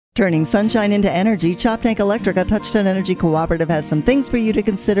Turning sunshine into energy, Choptank Electric, a Touchstone Energy cooperative, has some things for you to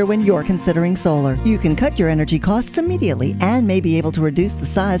consider when you're considering solar. You can cut your energy costs immediately and may be able to reduce the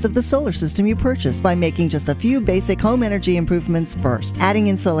size of the solar system you purchase by making just a few basic home energy improvements first. Adding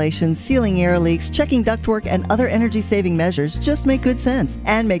insulation, sealing air leaks, checking ductwork, and other energy-saving measures just make good sense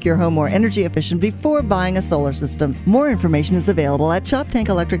and make your home more energy efficient before buying a solar system. More information is available at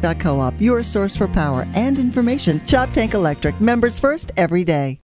choptankelectric.coop, your source for power and information. Choptank Electric, members first every day.